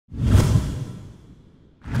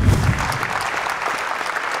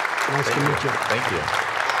Nice to meet you. Thank you.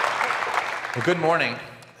 Well, good morning.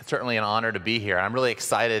 It's certainly an honor to be here. I'm really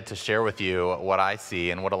excited to share with you what I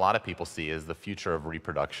see and what a lot of people see as the future of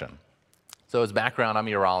reproduction. So as background, I'm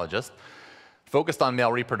a urologist focused on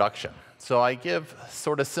male reproduction. So I give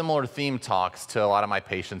sort of similar theme talks to a lot of my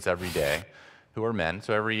patients every day who are men.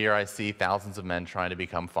 So every year I see thousands of men trying to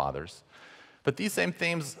become fathers. But these same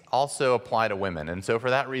themes also apply to women. And so for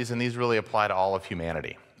that reason, these really apply to all of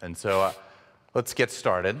humanity. And so let's get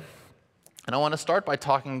started. And I want to start by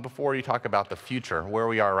talking, before you talk about the future, where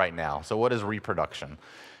we are right now. So what is reproduction?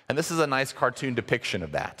 And this is a nice cartoon depiction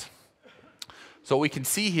of that. So what we can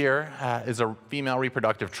see here is a female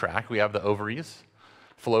reproductive tract. We have the ovaries,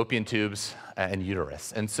 fallopian tubes, and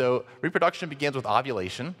uterus. And so reproduction begins with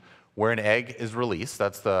ovulation, where an egg is released.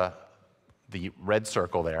 That's the red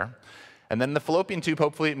circle there. And then the fallopian tube,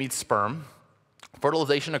 hopefully it meets sperm.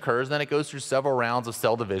 Fertilization occurs, then it goes through several rounds of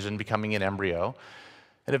cell division, becoming an embryo,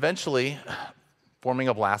 and eventually forming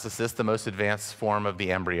a blastocyst, the most advanced form of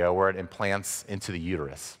the embryo, where it implants into the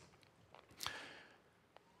uterus.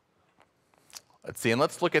 Let's see, and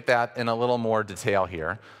let's look at that in a little more detail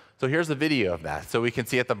here. So here's a video of that. So we can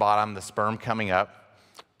see at the bottom the sperm coming up,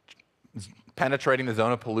 penetrating the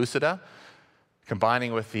zona pellucida,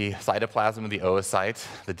 combining with the cytoplasm of the oocyte.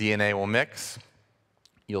 The DNA will mix.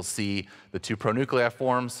 You'll see the two pronuclei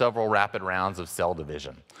form, several rapid rounds of cell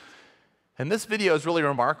division. And this video is really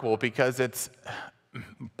remarkable because it's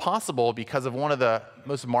possible because of one of the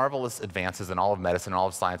most marvelous advances in all of medicine, all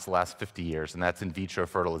of science, the last 50 years, and that's in vitro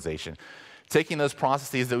fertilization. Taking those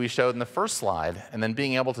processes that we showed in the first slide and then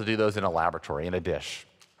being able to do those in a laboratory, in a dish.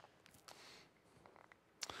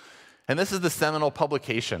 And this is the seminal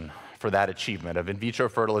publication for that achievement of in vitro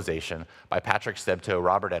fertilization by Patrick Stebto,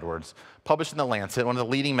 Robert Edwards, published in The Lancet, one of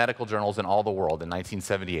the leading medical journals in all the world in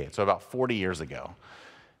 1978, so about 40 years ago.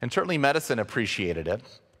 And certainly medicine appreciated it,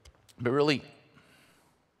 but really,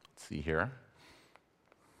 let's see here,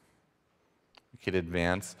 we could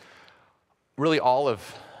advance. Really all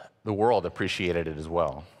of the world appreciated it as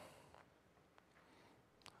well.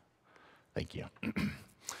 Thank you.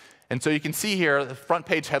 And so you can see here the front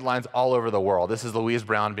page headlines all over the world. This is Louise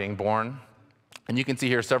Brown being born. And you can see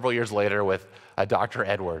here several years later with Dr.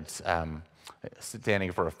 Edwards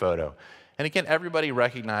standing for a photo. And again, everybody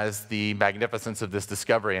recognized the magnificence of this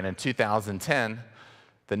discovery. And in 2010,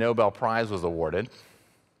 the Nobel Prize was awarded.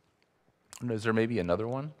 Is there maybe another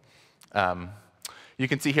one? You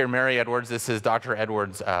can see here Mary Edwards. This is Dr.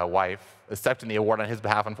 Edwards' wife, accepting the award on his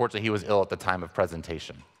behalf. Unfortunately, he was ill at the time of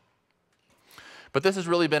presentation. But this has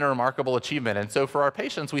really been a remarkable achievement. And so for our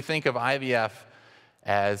patients, we think of IVF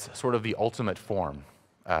as sort of the ultimate form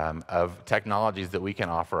of technologies that we can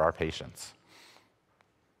offer our patients.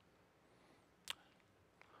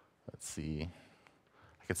 Let's see.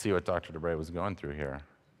 I could see what Dr. DeBray was going through here.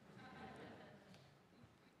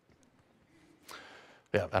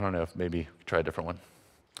 Yeah, I don't know if maybe try a different one.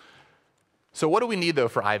 So what do we need, though,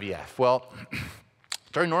 for IVF? Well,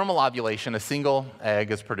 during normal ovulation, a single egg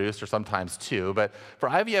is produced, or sometimes two, but for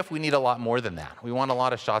IVF, we need a lot more than that. We want a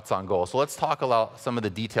lot of shots on goal. So let's talk about some of the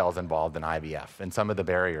details involved in IVF and some of the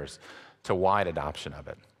barriers to wide adoption of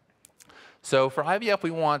it. So for IVF, we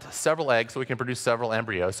want several eggs so we can produce several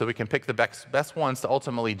embryos, so we can pick the best ones to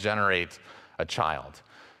ultimately generate a child.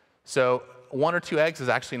 So one or two eggs is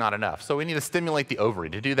actually not enough. So we need to stimulate the ovary.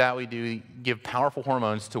 To do that, we give powerful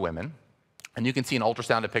hormones to women. And you can see an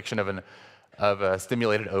ultrasound depiction of a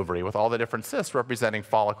stimulated ovary with all the different cysts representing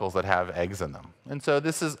follicles that have eggs in them. And so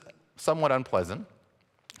this is somewhat unpleasant.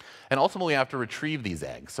 And ultimately, we have to retrieve these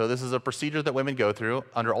eggs. So this is a procedure that women go through.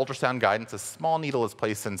 Under ultrasound guidance, a small needle is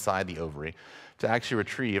placed inside the ovary to actually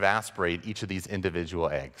retrieve, aspirate each of these individual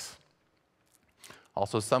eggs.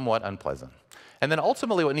 Also somewhat unpleasant. And then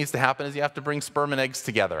ultimately what needs to happen is you have to bring sperm and eggs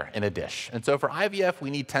together in a dish. And so for IVF, we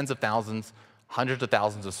need tens of thousands, hundreds of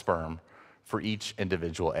thousands of sperm for each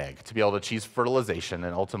individual egg to be able to achieve fertilization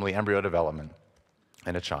and ultimately embryo development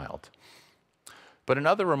in a child. But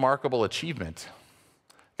another remarkable achievement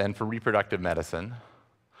then for reproductive medicine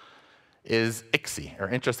is ICSI, or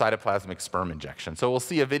intracytoplasmic sperm injection. So we'll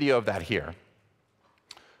see a video of that here.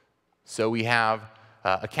 So we have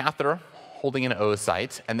a catheter holding an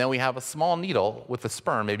oocyte, and then we have a small needle with the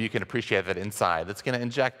sperm, maybe you can appreciate that inside, that's going to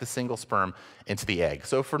inject the single sperm into the egg.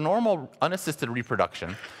 So for normal unassisted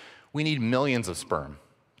reproduction, we need millions of sperm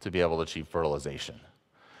to be able to achieve fertilization.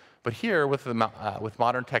 But here, with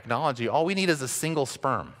modern technology, all we need is a single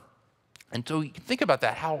sperm. And so you can think about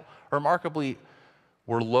that, how remarkably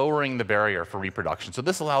we're lowering the barrier for reproduction. So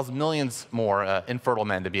this allows millions more infertile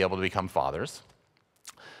men to be able to become fathers.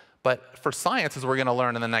 But for science, as we're going to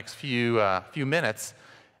learn in the next few minutes,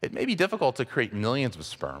 it may be difficult to create millions of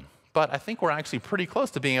sperm. but I think we're actually pretty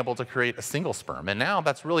close to being able to create a single sperm, and now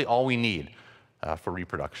that's really all we need for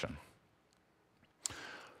reproduction.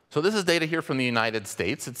 So this is data here from the United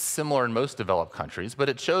States. It's similar in most developed countries, but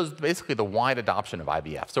it shows basically the wide adoption of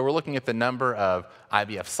IVF. So we're looking at the number of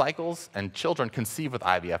IVF cycles and children conceived with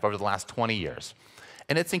IVF over the last 20 years.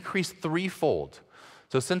 And it's increased threefold.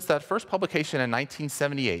 So since that first publication in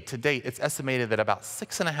 1978, to date, it's estimated that about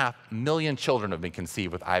 6.5 million children have been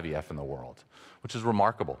conceived with IVF in the world, which is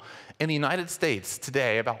remarkable. In the United States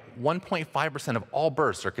today, about 1.5% of all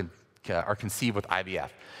births are conceived with IVF.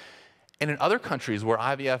 And in other countries where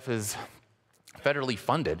IVF is federally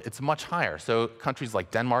funded, it's much higher. So countries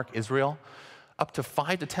like Denmark, Israel, up to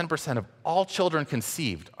 5 to 10% of all children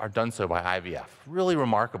conceived are done so by IVF. Really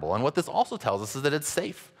remarkable. And what this also tells us is that it's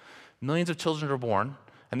safe. Millions of children are born,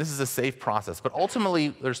 and this is a safe process. But ultimately,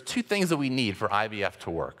 there's two things that we need for IVF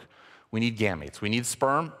to work. We need gametes. We need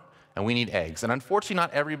sperm, and we need eggs. And unfortunately,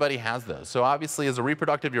 not everybody has those. So obviously, as a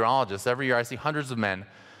reproductive urologist, every year I see hundreds of men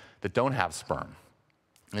that don't have sperm.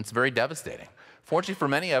 And it's very devastating. Fortunately, for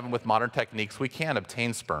many of them, with modern techniques, we can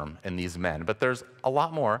obtain sperm in these men, but there's a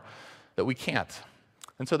lot more that we can't.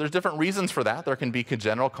 And so there's different reasons for that. There can be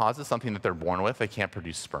congenital causes, something that they're born with, they can't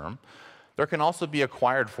produce sperm. There can also be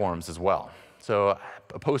acquired forms as well. So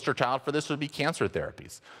a poster child for this would be cancer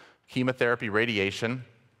therapies. Chemotherapy, radiation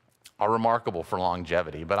are remarkable for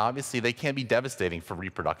longevity, but obviously they can be devastating for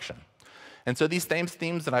reproduction. And so these same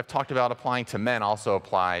themes that I've talked about applying to men also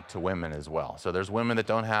apply to women as well. So there's women that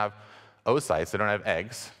don't have oocytes, they don't have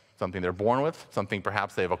eggs, something they're born with, something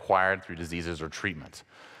perhaps they've acquired through diseases or treatment.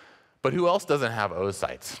 But who else doesn't have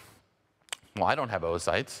oocytes? Well, I don't have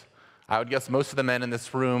oocytes. I would guess most of the men in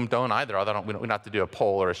this room don't either, although we don't have to do a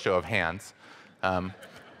poll or a show of hands.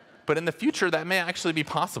 But in the future, that may actually be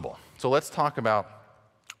possible. So let's talk about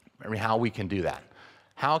how we can do that.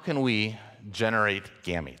 How can we generate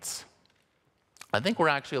gametes? I think we're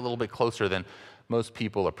actually a little bit closer than most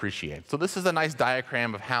people appreciate. So this is a nice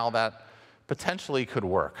diagram of how that potentially could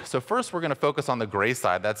work. So first, we're going to focus on the gray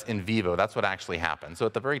side. That's in vivo. That's what actually happens. So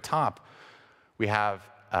at the very top, we have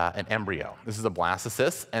an embryo. This is a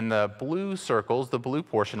blastocyst, and the blue circles, the blue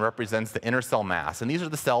portion, represents the inner cell mass. And these are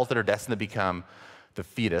the cells that are destined to become the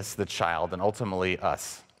fetus, the child, and ultimately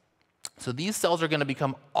us. So these cells are going to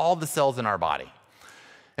become all the cells in our body.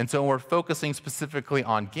 And so when we're focusing specifically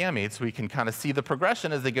on gametes, we can kind of see the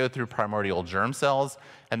progression as they go through primordial germ cells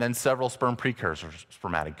and then several sperm precursors,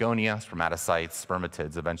 spermatogonia, spermatocytes,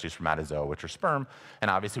 spermatids, eventually spermatozoa, which are sperm, and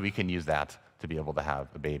obviously we can use that to be able to have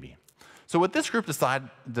a baby. So what this group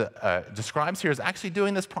describes here is actually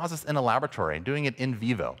doing this process in a laboratory, doing it in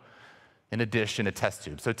vivo, in a dish, in a test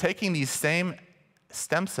tube. So taking these same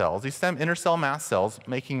stem cells, these stem inner cell mass cells,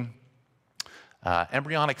 making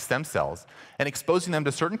embryonic stem cells and exposing them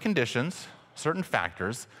to certain conditions, certain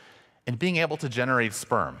factors, and being able to generate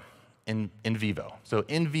sperm in vivo. So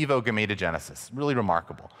in vivo gametogenesis, really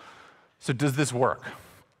remarkable. So does this work?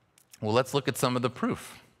 Well, let's look at some of the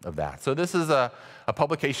proof of that. So this is a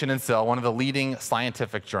publication in Cell, one of the leading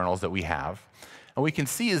scientific journals that we have. And we can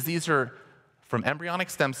see is these are from embryonic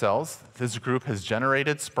stem cells. This group has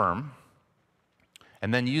generated sperm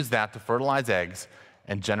and then used that to fertilize eggs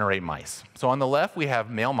and generate mice. So on the left, we have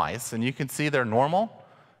male mice, and you can see they're normal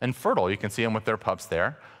and fertile. You can see them with their pups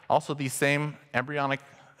there. Also, these same embryonic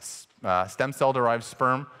stem cell-derived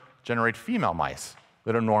sperm generate female mice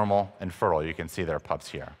that are normal and fertile. You can see their pups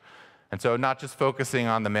here. And so not just focusing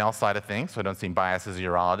on the male side of things, so I don't seem biased as a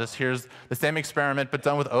urologist, here's the same experiment, but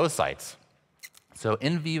done with oocytes. So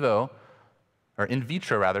in vivo, or in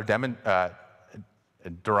vitro rather,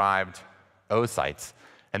 derived oocytes,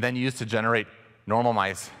 and then used to generate normal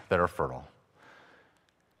mice that are fertile.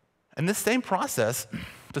 And this same process,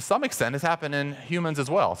 to some extent, has happened in humans as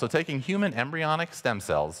well. So taking human embryonic stem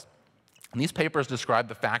cells, and these papers describe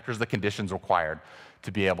the factors, the conditions required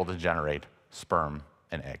to be able to generate sperm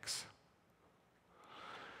and eggs.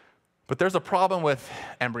 But there's a problem with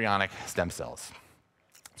embryonic stem cells.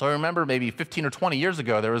 So I remember maybe 15 or 20 years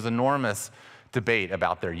ago, there was enormous debate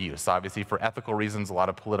about their use. Obviously, for ethical reasons, a lot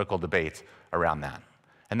of political debate around that.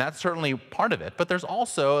 And that's certainly part of it, but there's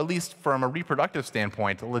also, at least from a reproductive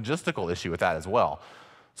standpoint, a logistical issue with that as well.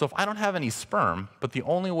 So if I don't have any sperm, but the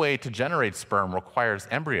only way to generate sperm requires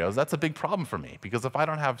embryos, that's a big problem for me, because if I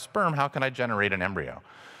don't have sperm, how can I generate an embryo?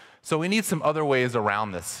 So we need some other ways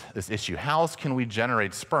around this issue. How else can we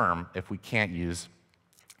generate sperm if we can't use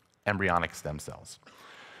embryonic stem cells?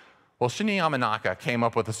 Well, Shinya Yamanaka came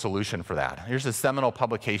up with a solution for that. Here's a seminal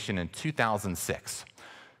publication in 2006.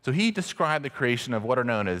 So he described the creation of what are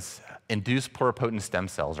known as induced pluripotent stem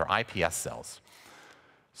cells, or IPS cells.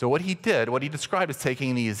 So what he described is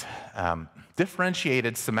taking these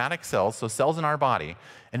differentiated somatic cells, so cells in our body,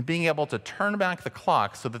 and being able to turn back the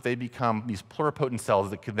clock so that they become these pluripotent cells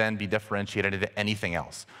that could then be differentiated into anything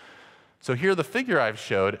else. So here the figure I've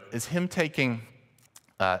showed is him taking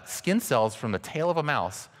skin cells from the tail of a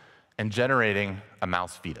mouse and generating a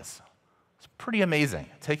mouse fetus. It's pretty amazing,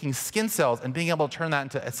 taking skin cells and being able to turn that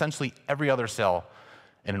into essentially every other cell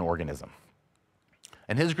in an organism.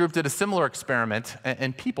 And his group did a similar experiment,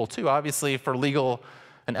 and people too. Obviously, for legal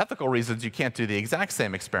and ethical reasons, you can't do the exact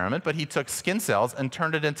same experiment, but he took skin cells and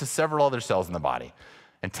turned it into several other cells in the body: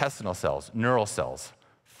 intestinal cells, neural cells,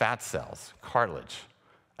 fat cells, cartilage.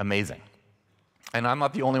 Amazing. And I'm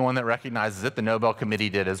not the only one that recognizes it. The Nobel Committee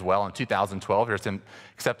did as well in 2012. Here's him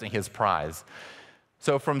accepting his prize.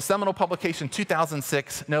 So from seminal publication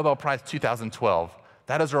 2006, Nobel Prize 2012,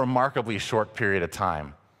 that is a remarkably short period of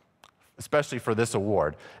time, especially for this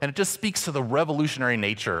award. And it just speaks to the revolutionary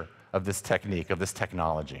nature of this technique, of this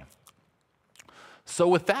technology. So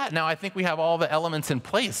with that, now I think we have all the elements in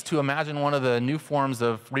place to imagine one of the new forms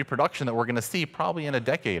of reproduction that we're going to see probably in a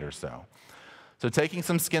decade or so. So taking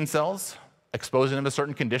some skin cells, exposing them to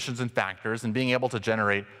certain conditions and factors, and being able to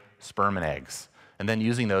generate sperm and eggs, and then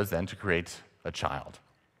using those then to create a child.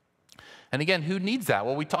 And again, who needs that?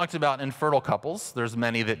 Well, we talked about infertile couples. There's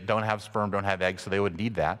many that don't have sperm, don't have eggs, so they would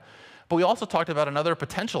need that. But we also talked about another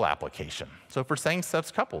potential application. So for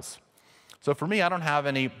same-sex couples. So for me, I don't have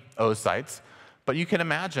any oocytes, but you can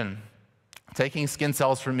imagine taking skin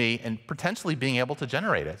cells from me and potentially being able to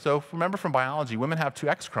generate it. So remember from biology, women have two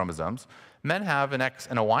X chromosomes, men have an X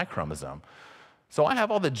and a Y chromosome. So I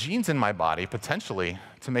have all the genes in my body potentially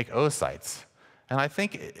to make oocytes. And I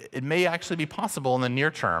think it may actually be possible in the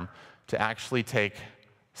near term to actually take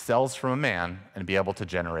cells from a man and be able to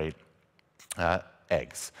generate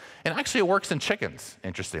eggs. And actually it works in chickens,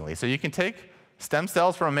 interestingly. So you can take stem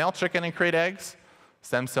cells from a male chicken and create eggs,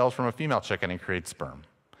 stem cells from a female chicken and create sperm.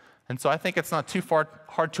 And so I think it's not too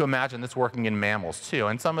hard to imagine this working in mammals too.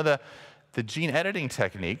 And some of the gene editing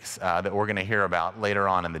techniques that we're going to hear about later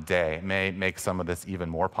on in the day may make some of this even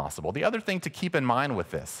more possible. The other thing to keep in mind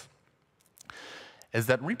with this is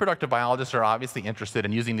that reproductive biologists are obviously interested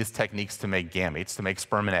in using these techniques to make gametes, to make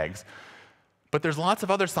sperm and eggs. But there's lots of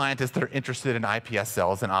other scientists that are interested in iPS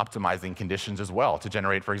cells and optimizing conditions as well to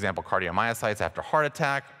generate, for example, cardiomyocytes after heart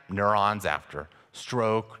attack, neurons after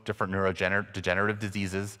stroke, different neurodegenerative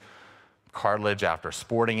diseases, cartilage after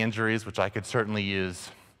sporting injuries, which I could certainly use.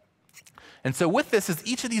 And so with this, as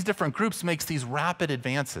each of these different groups makes these rapid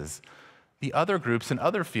advances, the other groups in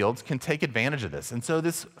other fields can take advantage of this. And so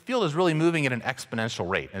this field is really moving at an exponential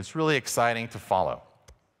rate, and it's really exciting to follow.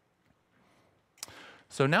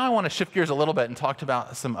 So now I want to shift gears a little bit and talk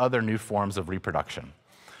about some other new forms of reproduction.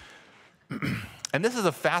 And this is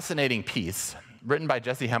a fascinating piece written by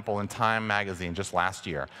Jessie Hempel in Time magazine just last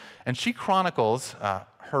year. And she chronicles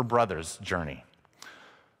her brother's journey.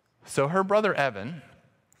 So her brother Evan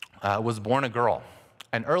was born a girl,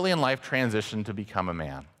 and early in life transitioned to become a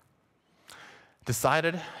man.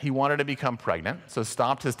 Decided he wanted to become pregnant, so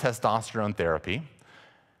stopped his testosterone therapy.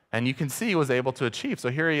 And you can see he was able to achieve. So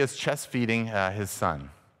here he is chest feeding his son.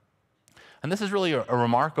 And this is really a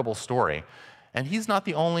remarkable story. And he's not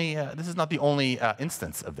the only, this is not the only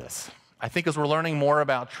instance of this. I think as we're learning more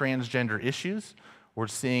about transgender issues, we're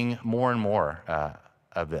seeing more and more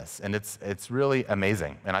of this. And it's really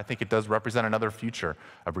amazing. And I think it does represent another future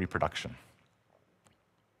of reproduction.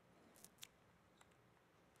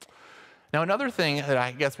 Now, another thing that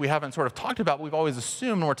I guess we haven't sort of talked about, we've always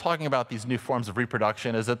assumed when we're talking about these new forms of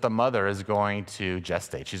reproduction, is that the mother is going to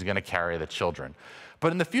gestate. She's going to carry the children.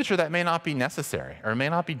 But in the future, that may not be necessary, or may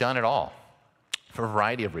not be done at all, for a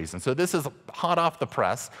variety of reasons. So this is hot off the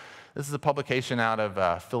press. This is a publication out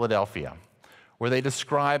of Philadelphia, where they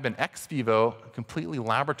describe an ex vivo, completely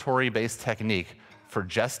laboratory-based technique for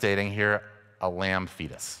gestating here a lamb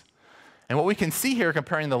fetus. And what we can see here,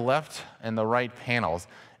 comparing the left and the right panels,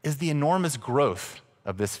 is the enormous growth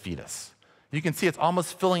of this fetus. You can see it's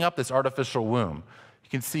almost filling up this artificial womb. You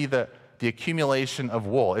can see the accumulation of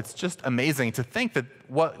wool. It's just amazing to think that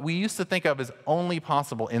what we used to think of as only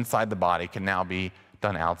possible inside the body can now be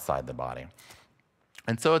done outside the body.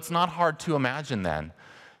 And so it's not hard to imagine then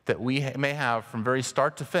that we may have, from very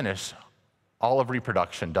start to finish, all of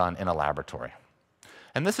reproduction done in a laboratory.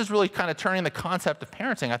 And this is really kind of turning the concept of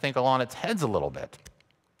parenting, I think, on its heads a little bit.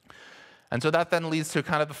 And so that then leads to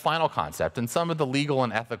kind of the final concept and some of the legal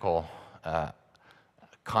and ethical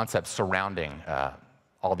concepts surrounding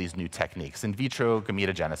all these new techniques. In vitro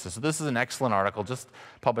gametogenesis. So this is an excellent article just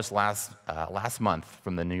published last month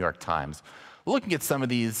from the New York Times, looking at some of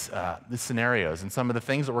these scenarios and some of the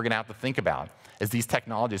things that we're going to have to think about as these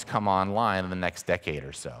technologies come online in the next decade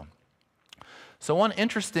or so. So one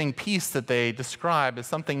interesting piece that they describe is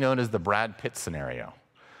something known as the Brad Pitt scenario.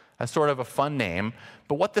 That's sort of a fun name,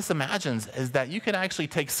 but what this imagines is that you can actually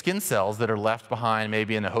take skin cells that are left behind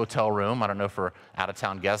maybe in a hotel room. I don't know, for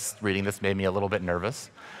out-of-town guests, reading this made me a little bit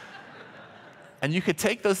nervous. And you could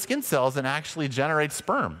take those skin cells and actually generate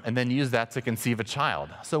sperm and then use that to conceive a child.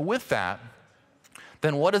 So with that,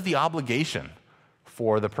 then what is the obligation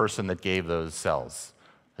for the person that gave those cells?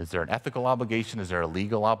 Is there an ethical obligation? Is there a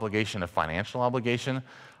legal obligation, a financial obligation?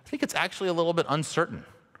 I think it's actually a little bit uncertain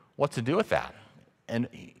what to do with that. And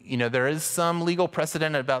there is some legal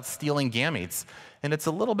precedent about stealing gametes, and it's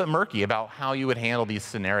a little bit murky about how you would handle these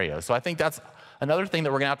scenarios. So I think that's another thing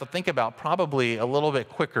that we're going to have to think about probably a little bit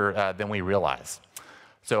quicker than we realize.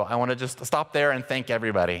 So I want to just stop there and thank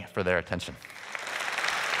everybody for their attention.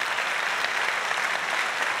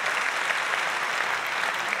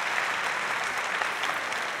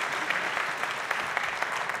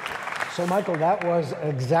 So, Michael, that was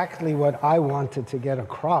exactly what I wanted to get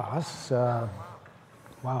across.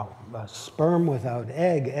 Wow, sperm without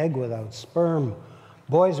egg, egg without sperm,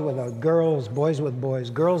 boys without girls, boys with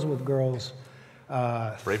boys, girls with girls.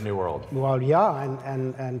 Brave new world. Well, yeah,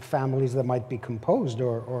 and families that might be composed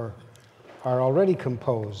or are already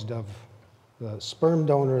composed of the sperm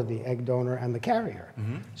donor, the egg donor, and the carrier.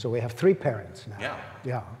 Mm-hmm. So we have 3 parents now. Yeah.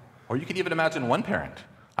 Yeah. Or you could even imagine one parent.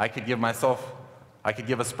 I could give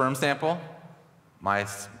a sperm sample, my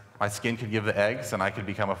skin could give the eggs, and I could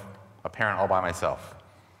become a parent all by myself.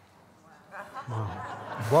 Wow.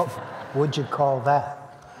 What would you call that?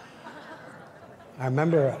 I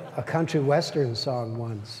remember a country western song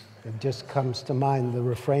once. It just comes to mind. The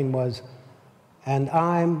refrain was, "And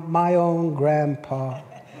I'm my own grandpa."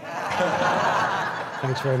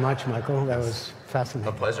 Thanks very much, Michael. That was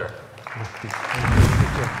fascinating. A pleasure. Thank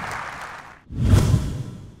you.